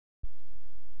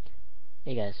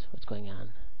Hey guys, what's going on?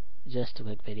 Just a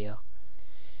quick video.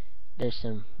 There's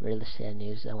some really sad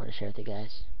news I want to share with you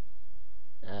guys.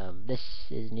 This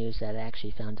is news that I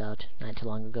actually found out not too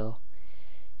long ago,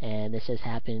 and this has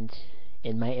happened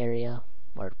in my area,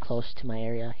 or close to my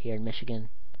area here in Michigan.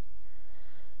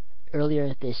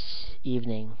 Earlier this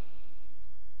evening,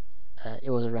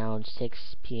 it was around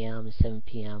 6 p.m., 7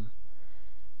 p.m.,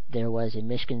 there was a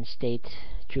Michigan State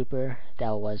Trooper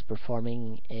that was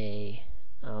performing a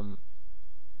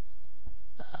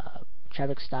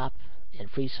traffic stop in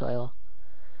free soil.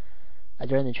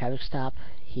 During the traffic stop,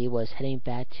 he was heading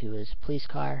back to his police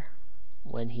car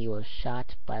when he was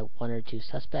shot by one or two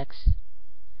suspects.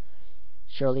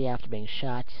 Shortly after being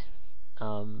shot,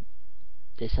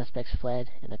 the suspects fled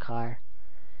in the car,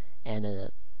 and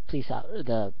the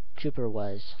trooper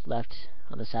was left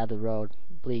on the side of the road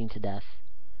bleeding to death,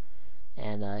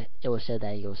 and it was said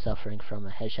that he was suffering from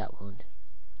a headshot wound.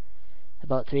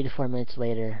 About 3 to 4 minutes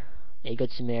later, a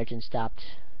good Samaritan stopped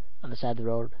on the side of the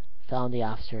road, found the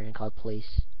officer, and called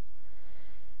police.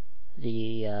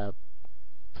 The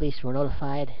police were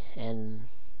notified, and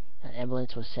an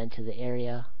ambulance was sent to the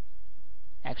area.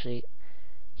 Actually,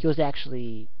 he was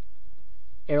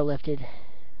airlifted,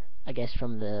 I guess,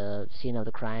 from the scene of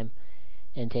the crime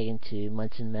and taken to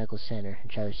Munson Medical Center in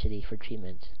Traverse City for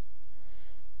treatment.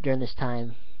 During this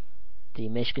time, the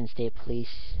Michigan State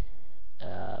Police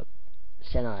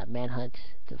sent out a manhunt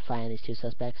to find these two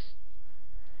suspects.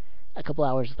 A couple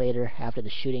hours later, after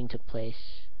the shooting took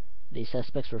place, the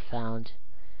suspects were found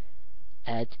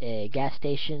at a gas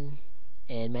station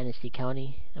in Manistee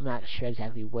County. I'm not sure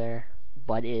exactly where,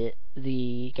 but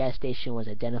the gas station was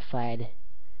identified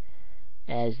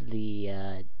as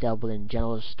the Dublin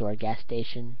General Store gas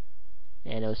station,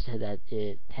 and it was said that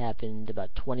it happened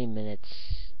about 20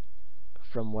 minutes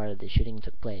from where the shooting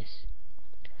took place.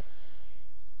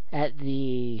 At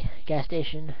the gas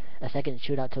station, a second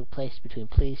shootout took place between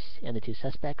police and the two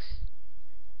suspects.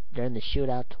 During the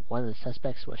shootout, one of the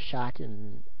suspects was shot,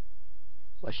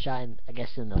 I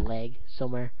guess, in the leg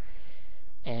somewhere,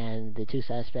 and the two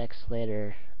suspects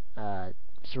later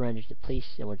surrendered to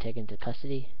police and were taken to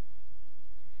custody.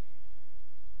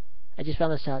 I just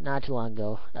found this out not too long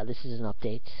ago. This is an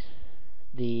update.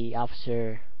 The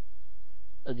officer,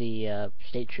 the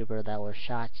state trooper that was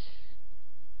shot,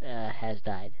 has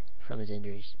died from his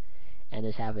injuries, and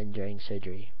this happened during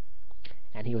surgery.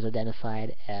 And he was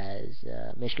identified as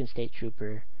Michigan State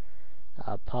Trooper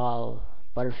Paul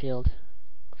Butterfield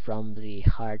from the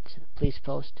Hart Police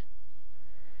Post.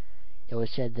 It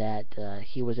was said that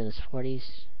he was in his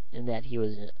 40s and that he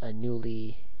was a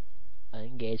newly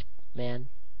engaged man.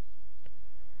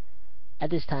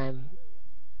 At this time,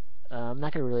 I'm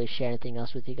not going to really share anything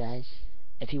else with you guys.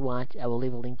 If you want, I will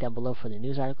leave a link down below for the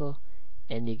news article,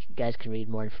 and you guys can read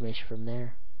more information from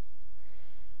there.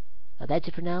 That's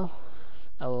it for now.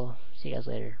 I will see you guys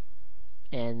later.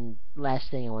 And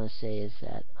last thing I want to say is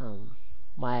that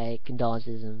my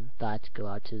condolences and thoughts go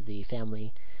out to the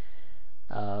family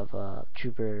of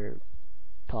Trooper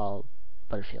Paul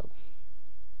Butterfield.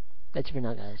 That's it for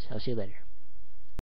now, guys. I'll see you later.